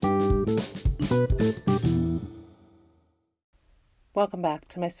Welcome back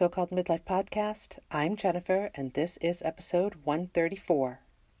to my so-called midlife podcast. I'm Jennifer, and this is episode 134.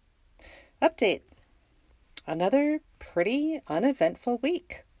 Update. Another pretty uneventful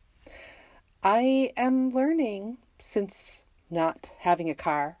week. I am learning, since not having a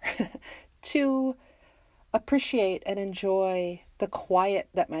car, to appreciate and enjoy the quiet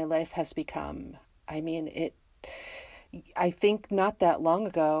that my life has become. I think not that long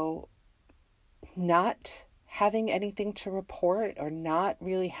ago, not having anything to report or not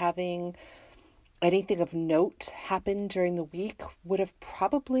really having anything of note happen during the week would have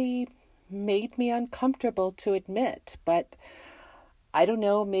probably made me uncomfortable to admit. But I don't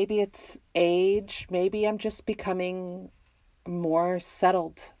know, maybe it's age, maybe I'm just becoming more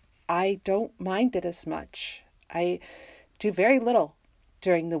settled. I don't mind it as much. I do very little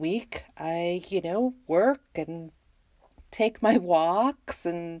during the week. I, work and take my walks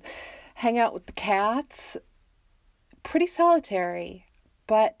and hang out with the cats. Pretty solitary,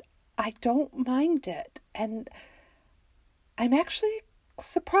 but I don't mind it. And I'm actually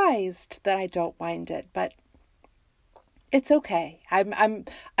surprised that I don't mind it, but it's okay.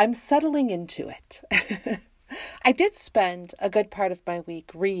 I'm settling into it. I did spend a good part of my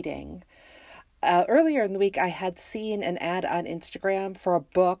week reading. Earlier in the week, I had seen an ad on Instagram for a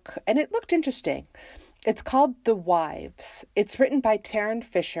book, and it looked interesting. It's called The Wives. It's written by Taryn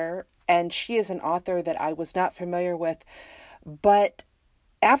Fisher, and she is an author that I was not familiar with. But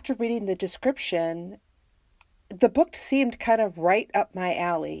after reading the description, the book seemed kind of right up my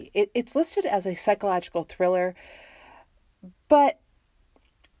alley. It's listed as a psychological thriller, but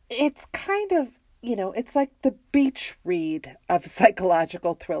it's kind of, it's like the beach read of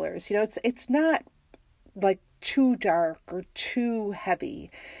psychological thrillers. It's not like too dark or too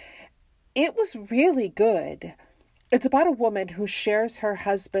heavy. It was really good. It's about a woman who shares her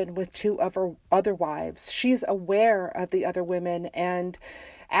husband with two other wives. She's aware of the other women and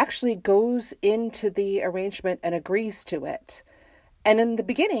actually goes into the arrangement and agrees to it. And in the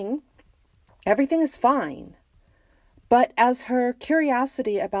beginning, everything is fine. But as her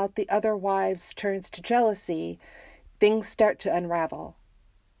curiosity about the other wives turns to jealousy, things start to unravel.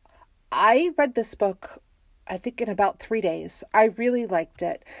 I read this book, I think, in about 3 days. I really liked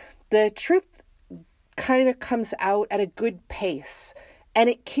it. The truth kind of comes out at a good pace, and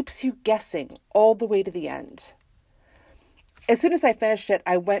it keeps you guessing all the way to the end. As soon as I finished it,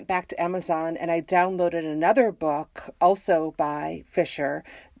 I went back to Amazon and I downloaded another book, also by Fisher.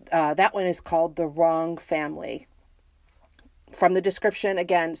 That one is called The Wrong Family. From the description,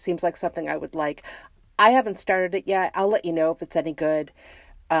 again, seems like something I would like. I haven't started it yet. I'll let you know if it's any good.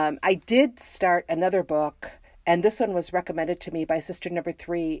 I did start another book, and this one was recommended to me by sister number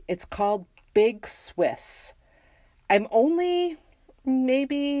 3. It's called Big Swiss. I'm only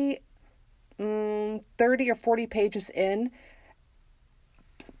maybe 30 or 40 pages in,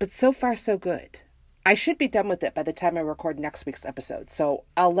 but so far so good. I should be done with it by the time I record next week's episode, so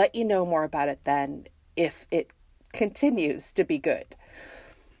I'll let you know more about it then if it continues to be good.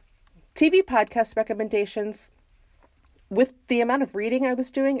 TV podcast recommendations. With the amount of reading I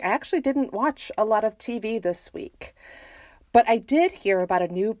was doing, I actually didn't watch a lot of TV this week. But I did hear about a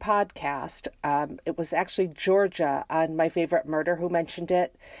new podcast. It was actually Georgia on My Favorite Murder who mentioned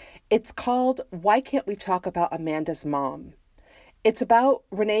it. It's called Why Can't We Talk About Amanda's Mom? It's about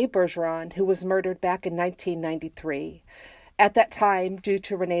Renee Bergeron, who was murdered back in 1993. At that time, due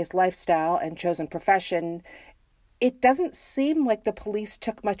to Renee's lifestyle and chosen profession, it doesn't seem like the police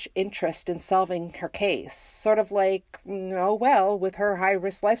took much interest in solving her case. Sort of like, oh well, with her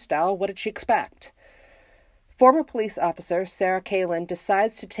high-risk lifestyle, what did she expect? Former police officer Sarah Kalin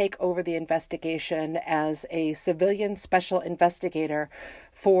decides to take over the investigation as a civilian special investigator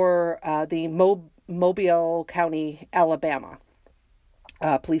for the Mobile County, Alabama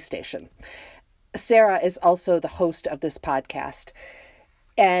police station. Sarah is also the host of this podcast.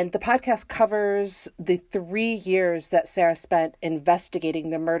 And the podcast covers the 3 years that Sarah spent investigating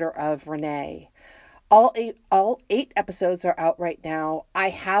the murder of Renee. All eight episodes are out right now. I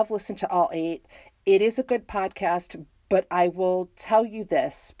have listened to all 8. It is a good podcast, but I will tell you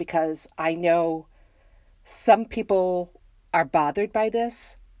this because I know some people are bothered by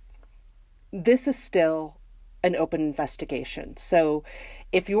this. This is still an open investigation. So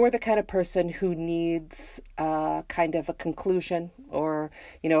if you're the kind of person who needs kind of a conclusion or,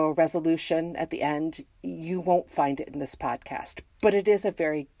 a resolution at the end, you won't find it in this podcast, but it is a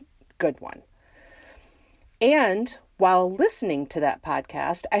very good one. And while listening to that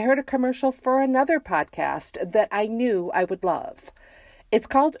podcast, I heard a commercial for another podcast that I knew I would love. It's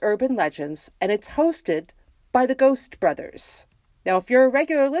called Urban Legends, and it's hosted by the Ghost Brothers. Now, if you're a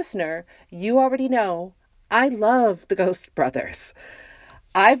regular listener, you already know I love the Ghost Brothers.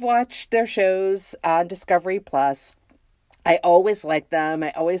 I've watched their shows on Discovery Plus. I always like them.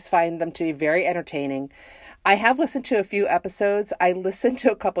 I always find them to be very entertaining. I have listened to a few episodes. I listened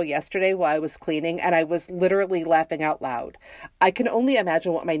to a couple yesterday while I was cleaning, and I was literally laughing out loud. I can only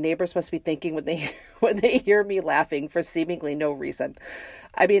imagine what my neighbors must be thinking when they when they hear me laughing for seemingly no reason.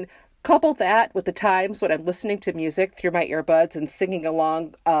 I mean, couple that with the times when I'm listening to music through my earbuds and singing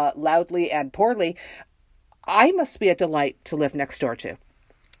along loudly and poorly, I must be a delight to live next door to.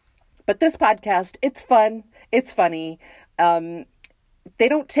 But this podcast, it's fun. It's funny. They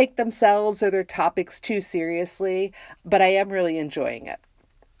don't take themselves or their topics too seriously, but I am really enjoying it.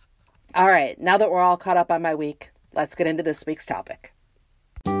 All right, now that we're all caught up on my week, let's get into this week's topic.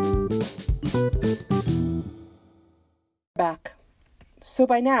 Back. So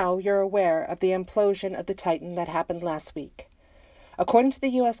by now, you're aware of the implosion of the Titan that happened last week. According to the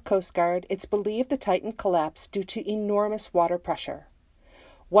U.S. Coast Guard, it's believed the Titan collapsed due to enormous water pressure.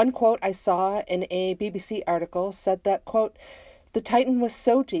 One quote I saw in a BBC article said that, quote, the Titan was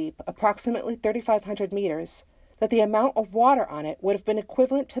so deep, approximately 3,500 meters, that the amount of water on it would have been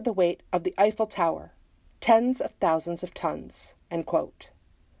equivalent to the weight of the Eiffel Tower, tens of thousands of tons, end quote.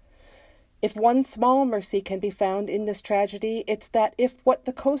 If one small mercy can be found in this tragedy, it's that if what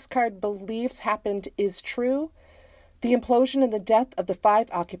the Coast Guard believes happened is true, the implosion and the death of the 5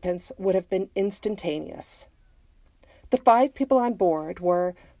 occupants would have been instantaneous. The 5 people on board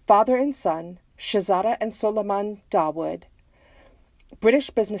were father and son, Shahzada and Soliman Dawood, British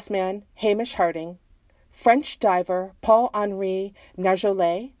businessman Hamish Harding, French diver Paul-Henri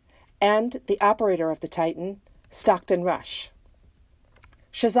Nargeolet, and the operator of the Titan, Stockton Rush.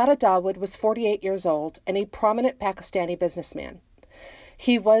 Shahzada Dawood was 48 years old and a prominent Pakistani businessman.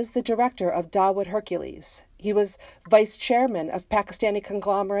 He was the director of Dawood Hercules. He was vice chairman of Pakistani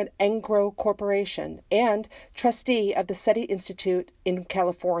conglomerate Engro Corporation and trustee of the SETI Institute in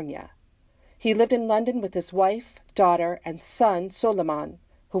California. He lived in London with his wife, daughter, and son, Soliman,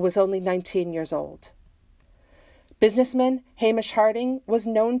 who was only 19 years old. Businessman Hamish Harding was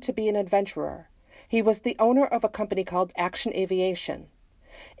known to be an adventurer. He was the owner of a company called Action Aviation.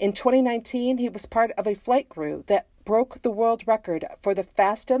 In 2019, he was part of a flight crew that broke the world record for the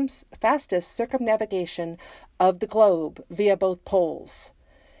fastest circumnavigation of the globe via both poles.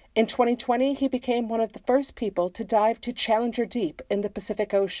 In 2020, he became one of the first people to dive to Challenger Deep in the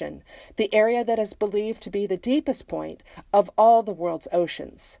Pacific Ocean, the area that is believed to be the deepest point of all the world's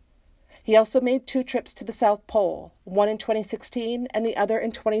oceans. He also made 2 trips to the South Pole, one in 2016 and the other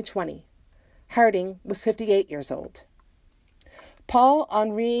in 2020. Harding was 58 years old.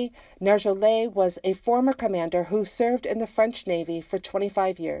 Paul-Henri Nargeolet was a former commander who served in the French Navy for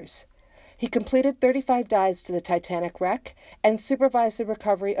 25 years. He completed 35 dives to the Titanic wreck and supervised the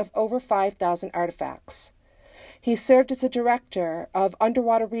recovery of over 5,000 artifacts. He served as the director of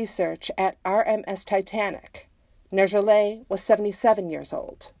underwater research at RMS Titanic. Nargeolet was 77 years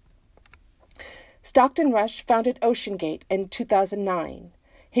old. Stockton Rush founded OceanGate in 2009.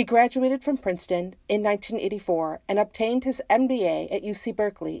 He graduated from Princeton in 1984 and obtained his MBA at UC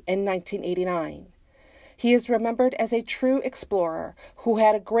Berkeley in 1989. He is remembered as a true explorer who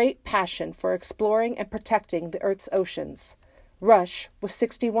had a great passion for exploring and protecting the Earth's oceans. Rush was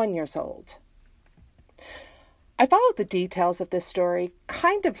 61 years old. I followed the details of this story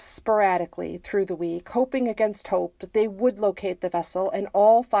kind of sporadically through the week, hoping against hope that they would locate the vessel and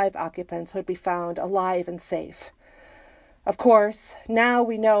all 5 occupants would be found alive and safe. Of course, now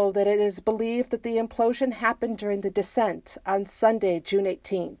we know that it is believed that the implosion happened during the descent on Sunday, June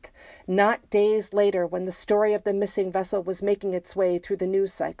 18th, not days later when the story of the missing vessel was making its way through the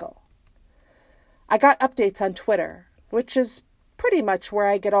news cycle. I got updates on Twitter, which is pretty much where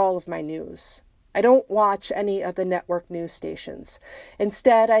I get all of my news. I don't watch any of the network news stations.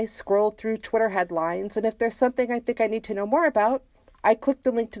 Instead, I scroll through Twitter headlines, and if there's something I think I need to know more about, I click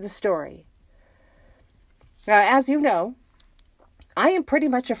the link to the story. Now, as you know, I am pretty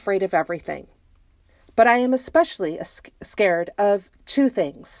much afraid of everything, but I am especially scared of 2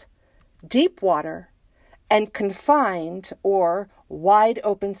 things: deep water and confined or wide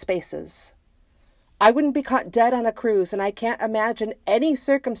open spaces. I wouldn't be caught dead on a cruise, and I can't imagine any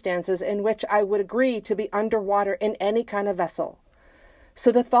circumstances in which I would agree to be underwater in any kind of vessel.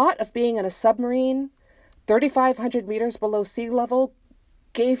 So the thought of being in a submarine 3,500 meters below sea level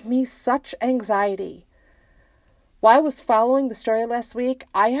gave me such anxiety. While I was following the story last week,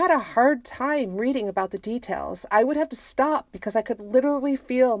 I had a hard time reading about the details. I would have to stop because I could literally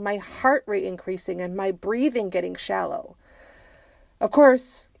feel my heart rate increasing and my breathing getting shallow. Of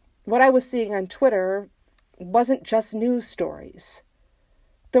course, what I was seeing on Twitter wasn't just news stories.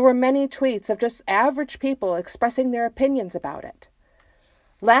 There were many tweets of just average people expressing their opinions about it.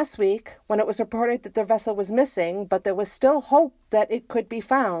 Last week, when it was reported that the vessel was missing, but there was still hope that it could be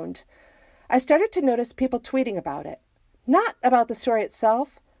found, I started to notice people tweeting about it. Not about the story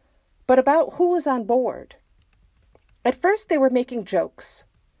itself, but about who was on board. At first, they were making jokes.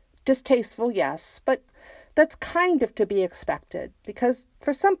 Distasteful, yes, but that's kind of to be expected, because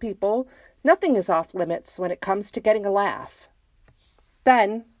for some people, nothing is off limits when it comes to getting a laugh.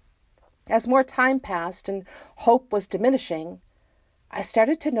 Then, as more time passed and hope was diminishing, I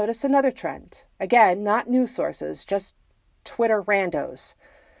started to notice another trend. Again, not news sources, just Twitter randos.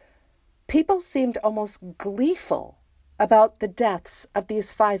 People seemed almost gleeful about the deaths of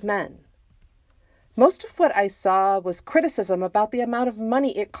these 5 men. Most of what I saw was criticism about the amount of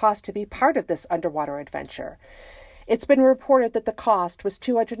money it cost to be part of this underwater adventure. It's been reported that the cost was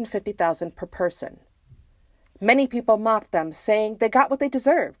 $250,000 per person. Many people mocked them, saying they got what they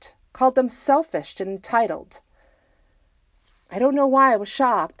deserved, called them selfish and entitled. I don't know why I was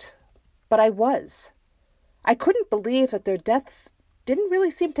shocked, but I was. I couldn't believe that their deaths didn't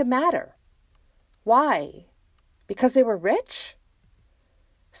really seem to matter. Why? Because they were rich?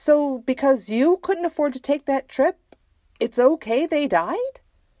 So because you couldn't afford to take that trip, it's okay they died?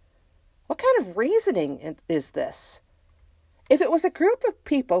 What kind of reasoning is this? If it was a group of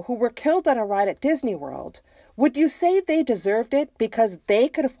people who were killed on a ride at Disney World, would you say they deserved it because they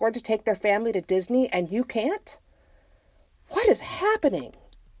could afford to take their family to Disney and you can't? What is happening?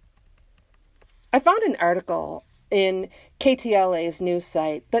 I found an article in KTLA's news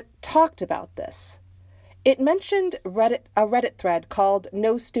site that talked about this. It mentioned a Reddit thread called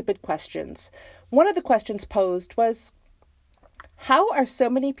No Stupid Questions. One of the questions posed was, how are so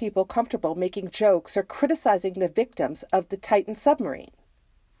many people comfortable making jokes or criticizing the victims of the Titan submarine?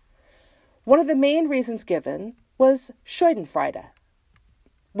 One of the main reasons given was Schadenfreude,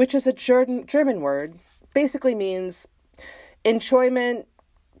 which is a German word, basically means enjoyment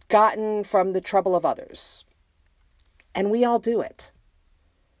gotten from the trouble of others. And we all do it.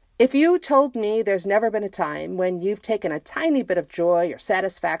 If you told me there's never been a time when you've taken a tiny bit of joy or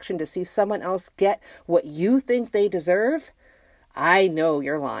satisfaction to see someone else get what you think they deserve, I know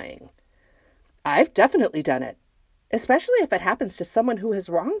you're lying. I've definitely done it, especially if it happens to someone who has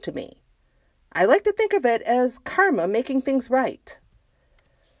wronged me. I like to think of it as karma making things right.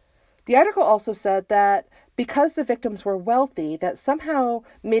 The article also said that because the victims were wealthy, that somehow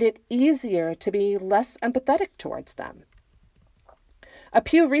made it easier to be less empathetic towards them. A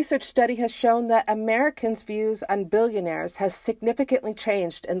Pew Research study has shown that Americans' views on billionaires has significantly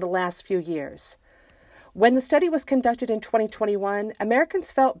changed in the last few years. When the study was conducted in 2021,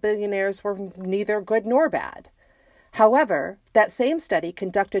 Americans felt billionaires were neither good nor bad. However, that same study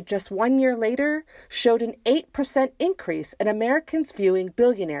conducted just 1 year later showed an 8% increase in Americans viewing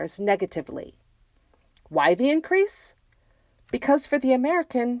billionaires negatively. Why the increase? Because for the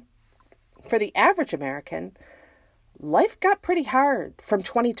average American, life got pretty hard from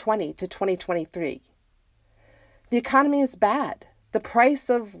 2020 to 2023. The economy is bad. The price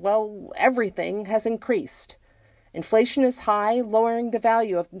of, everything has increased. Inflation is high, lowering the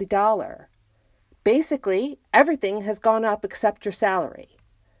value of the dollar. Basically, everything has gone up except your salary.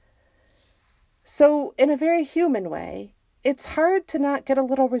 So, in a very human way, it's hard to not get a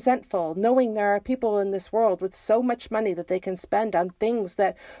little resentful knowing there are people in this world with so much money that they can spend on things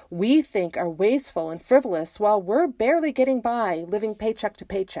that we think are wasteful and frivolous while we're barely getting by living paycheck to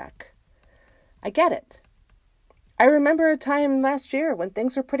paycheck. I get it. I remember a time last year when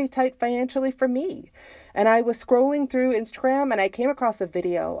things were pretty tight financially for me, and I was scrolling through Instagram and I came across a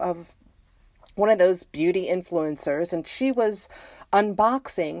video of one of those beauty influencers, and she was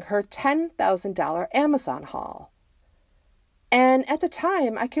unboxing her $10,000 Amazon haul. And at the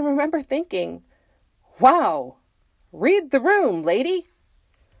time, I can remember thinking, wow, read the room, lady.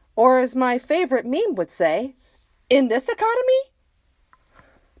 Or as my favorite meme would say, in this economy?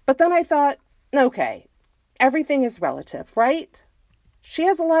 But then I thought, okay, everything is relative, right? She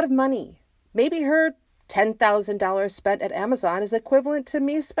has a lot of money. Maybe her $10,000 spent at Amazon is equivalent to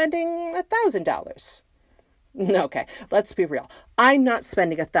me spending $1,000. Okay, let's be real. I'm not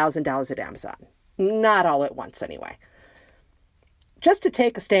spending $1,000 at Amazon. Not all at once, anyway. Just to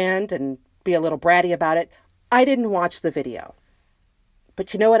take a stand and be a little bratty about it, I didn't watch the video.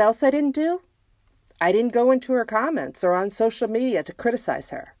 But you know what else I didn't do? I didn't go into her comments or on social media to criticize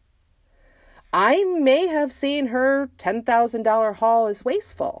her. I may have seen her $10,000 haul as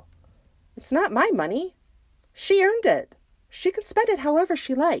wasteful. It's not my money. She earned it. She can spend it however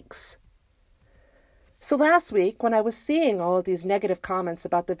she likes. So last week, when I was seeing all of these negative comments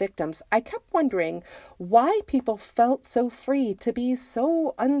about the victims, I kept wondering why people felt so free to be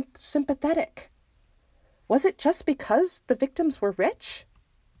so unsympathetic. Was it just because the victims were rich?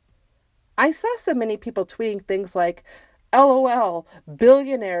 I saw so many people tweeting things like, LOL,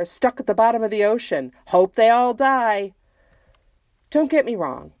 billionaires stuck at the bottom of the ocean. Hope they all die. Don't get me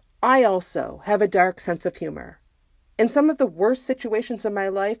wrong. I also have a dark sense of humor. In some of the worst situations in my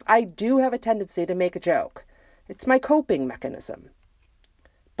life, I do have a tendency to make a joke. It's my coping mechanism.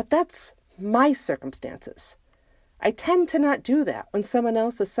 But that's my circumstances. I tend to not do that when someone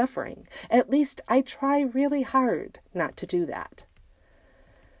else is suffering. At least I try really hard not to do that.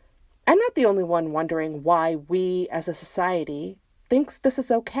 I'm not the only one wondering why we as a society thinks this is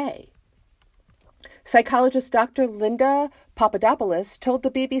okay. Psychologist Dr. Linda Papadopoulos told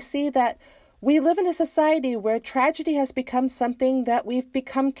the BBC that we live in a society where tragedy has become something that we've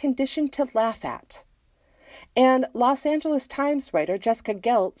become conditioned to laugh at. And Los Angeles Times writer Jessica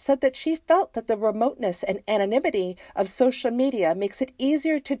Gelt said that she felt that the remoteness and anonymity of social media makes it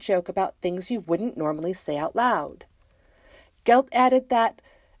easier to joke about things you wouldn't normally say out loud. Gelt added that,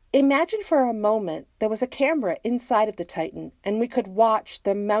 imagine for a moment there was a camera inside of the Titan and we could watch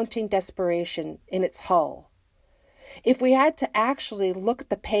the mounting desperation in its hull. If we had to actually look at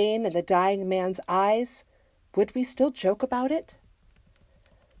the pain in the dying man's eyes, would we still joke about it?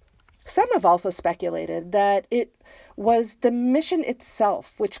 Some have also speculated that it was the mission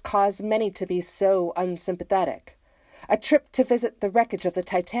itself which caused many to be so unsympathetic. A trip to visit the wreckage of the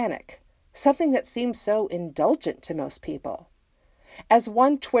Titanic, something that seemed so indulgent to most people. As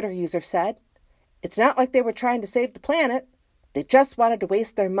one Twitter user said, it's not like they were trying to save the planet. They just wanted to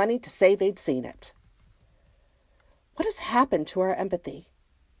waste their money to say they'd seen it. What has happened to our empathy?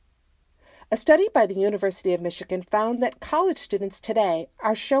 A study by the University of Michigan found that college students today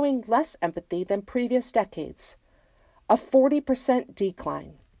are showing less empathy than previous decades, a 40%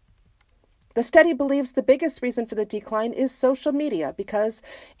 decline. The study believes the biggest reason for the decline is social media because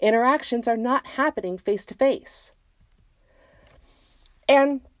interactions are not happening face-to-face.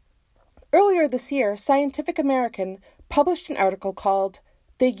 And earlier this year, Scientific American published an article called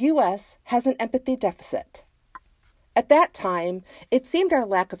 "The U.S. Has an Empathy Deficit." At that time, it seemed our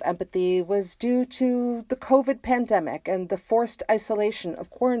lack of empathy was due to the COVID pandemic and the forced isolation of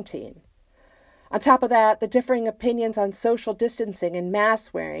quarantine. On top of that, the differing opinions on social distancing and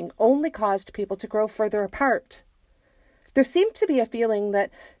mask wearing only caused people to grow further apart. There seemed to be a feeling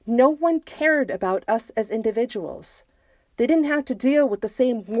that no one cared about us as individuals. They didn't have to deal with the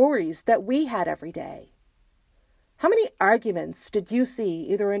same worries that we had every day. How many arguments did you see,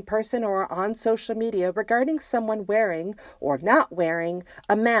 either in person or on social media, regarding someone wearing or not wearing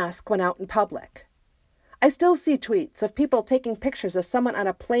a mask when out in public? I still see tweets of people taking pictures of someone on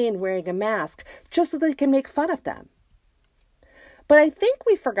a plane wearing a mask just so they can make fun of them. But I think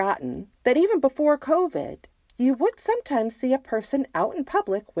we've forgotten that even before COVID, you would sometimes see a person out in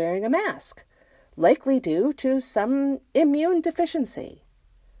public wearing a mask, likely due to some immune deficiency.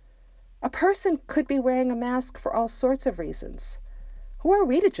 A person could be wearing a mask for all sorts of reasons. Who are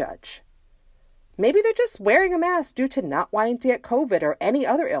we to judge? Maybe they're just wearing a mask due to not wanting to get COVID or any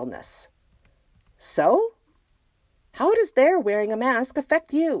other illness. So, how does their wearing a mask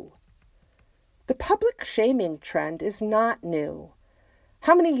affect you? The public shaming trend is not new.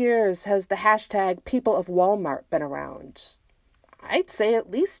 How many years has the hashtag People of Walmart been around? I'd say at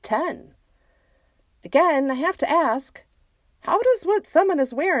least 10. Again, I have to ask, how does what someone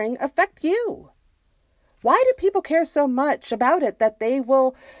is wearing affect you? Why do people care so much about it that they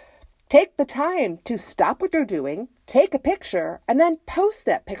will take the time to stop what they're doing, take a picture, and then post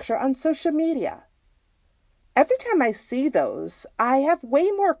that picture on social media? Every time I see those, I have way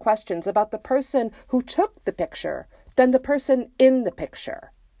more questions about the person who took the picture than the person in the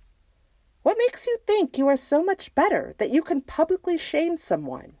picture. What makes you think you are so much better that you can publicly shame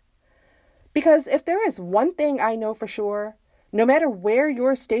someone? Because if there is one thing I know for sure, no matter where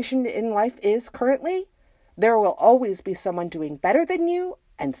your station in life is currently, there will always be someone doing better than you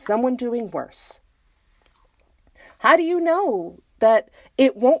and someone doing worse. How do you know that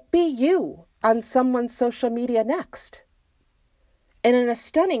it won't be you on someone's social media next? And in a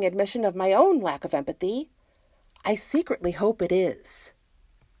stunning admission of my own lack of empathy, I secretly hope it is.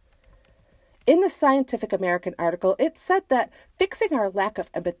 In the Scientific American article, it said that fixing our lack of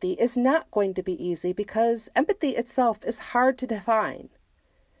empathy is not going to be easy because empathy itself is hard to define.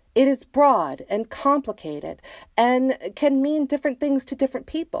 It is broad and complicated and can mean different things to different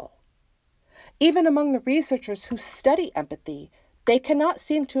people. Even among the researchers who study empathy, they cannot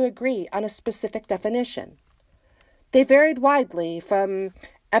seem to agree on a specific definition. They varied widely from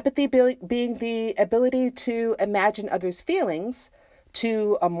Empathy being the ability to imagine others' feelings,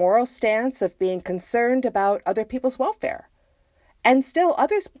 to a moral stance of being concerned about other people's welfare. And still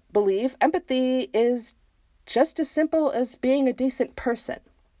others believe empathy is just as simple as being a decent person.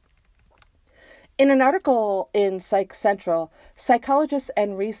 In an article in Psych Central, psychologists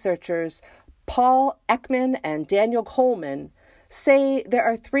and researchers Paul Ekman and Daniel Coleman say there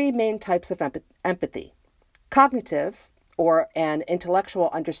are three main types of empathy: cognitive, or an intellectual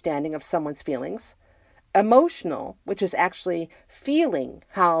understanding of someone's feelings; emotional, which is actually feeling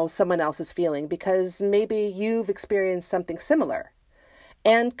how someone else is feeling because maybe you've experienced something similar;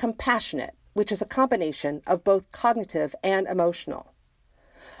 and compassionate, which is a combination of both cognitive and emotional.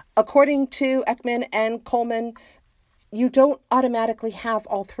 According to Ekman and Coleman, you don't automatically have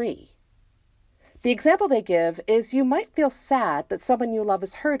all three. The example they give is you might feel sad that someone you love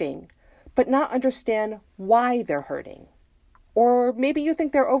is hurting, but not understand why they're hurting. Or maybe you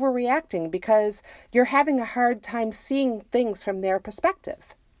think they're overreacting because you're having a hard time seeing things from their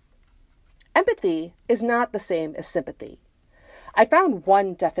perspective. Empathy is not the same as sympathy. I found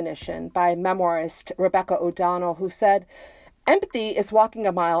one definition by memoirist Rebecca O'Donnell, who said, "Empathy is walking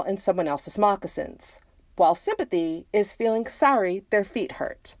a mile in someone else's moccasins, while sympathy is feeling sorry their feet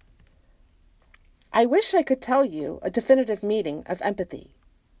hurt." I wish I could tell you a definitive meaning of empathy.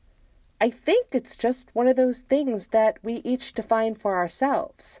 I think it's just one of those things that we each define for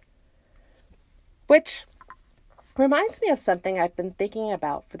ourselves. Which reminds me of something I've been thinking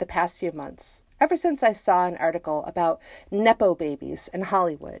about for the past few months, ever since I saw an article about Nepo babies in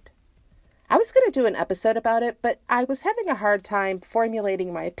Hollywood. I was going to do an episode about it, but I was having a hard time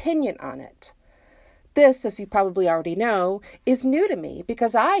formulating my opinion on it. This, as you probably already know, is new to me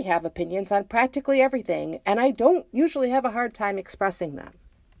because I have opinions on practically everything, and I don't usually have a hard time expressing them.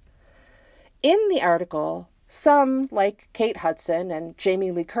 In the article, some, like Kate Hudson and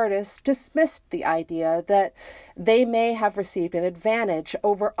Jamie Lee Curtis, dismissed the idea that they may have received an advantage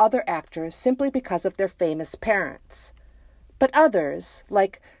over other actors simply because of their famous parents. But others,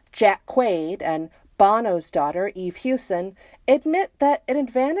 like Jack Quaid and Bono's daughter, Eve Hewson, admit that an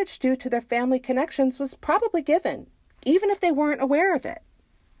advantage due to their family connections was probably given, even if they weren't aware of it.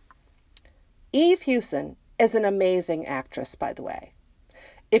 Eve Hewson is an amazing actress, by the way.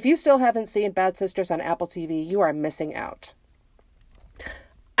 If you still haven't seen Bad Sisters on Apple TV, you are missing out.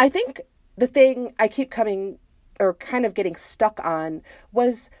 I think the thing I keep kind of getting stuck on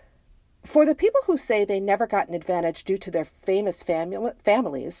was, for the people who say they never got an advantage due to their famous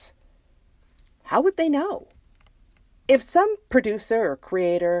families, how would they know? If some producer or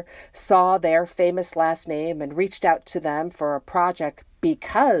creator saw their famous last name and reached out to them for a project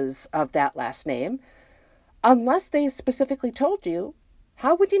because of that last name, unless they specifically told you,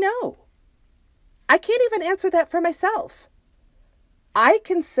 how would you know? I can't even answer that for myself. I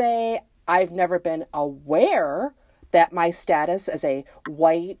can say I've never been aware that my status as a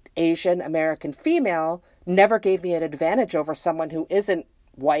white, Asian, American female never gave me an advantage over someone who isn't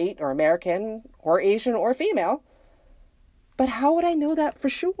white or American or Asian or female. But how would I know that for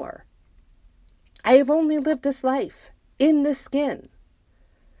sure? I have only lived this life, in this skin.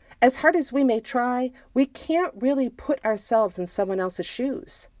 As hard as we may try, we can't really put ourselves in someone else's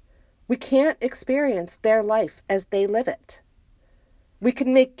shoes. We can't experience their life as they live it. We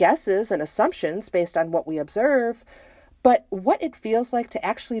can make guesses and assumptions based on what we observe, but what it feels like to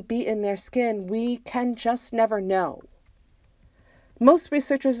actually be in their skin, we can just never know. Most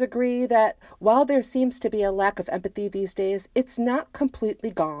researchers agree that while there seems to be a lack of empathy these days, it's not completely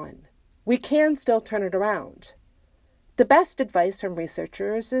gone. We can still turn it around. The best advice from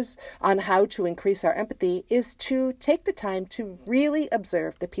researchers on how to increase our empathy is to take the time to really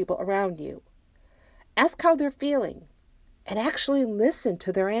observe the people around you. Ask how they're feeling and actually listen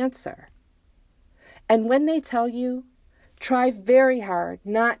to their answer. And when they tell you, try very hard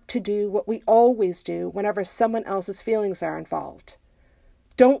not to do what we always do whenever someone else's feelings are involved.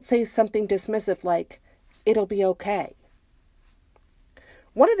 Don't say something dismissive like, "It'll be okay."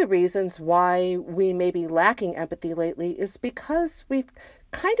 One of the reasons why we may be lacking empathy lately is because we've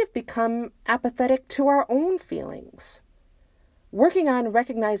kind of become apathetic to our own feelings. Working on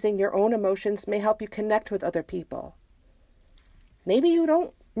recognizing your own emotions may help you connect with other people. Maybe you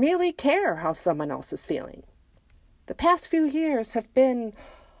don't really care how someone else is feeling. The past few years have been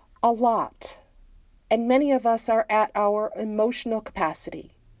a lot, and many of us are at our emotional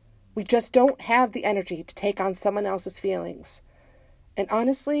capacity. We just don't have the energy to take on someone else's feelings. And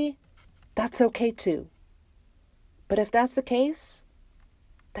honestly, that's okay too. But if that's the case,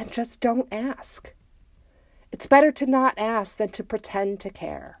 then just don't ask. It's better to not ask than to pretend to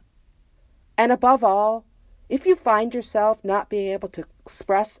care. And above all, If you find yourself not being able to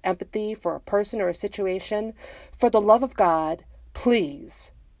express empathy for a person or a situation, for the love of God,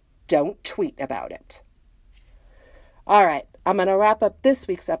 please don't tweet about it. All right, I'm going to wrap up this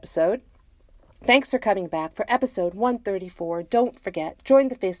week's episode. Thanks for coming back for episode 134. Don't forget, join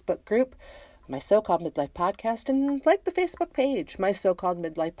the Facebook group, My So-Called Midlife Podcast, and like the Facebook page, My So-Called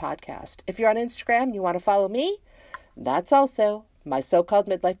Midlife Podcast. If you're on Instagram, you want to follow me, that's also My So-Called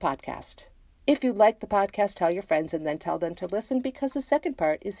Midlife Podcast. If you like the podcast, tell your friends and then tell them to listen, because the second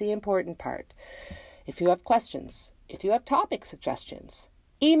part is the important part. If you have questions, if you have topic suggestions,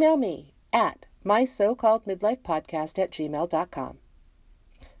 email me at mysocalledmidlifepodcast@gmail.com.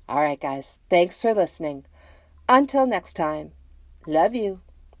 All right, guys. Thanks for listening. Until next time. Love you.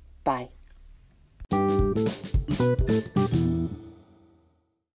 Bye.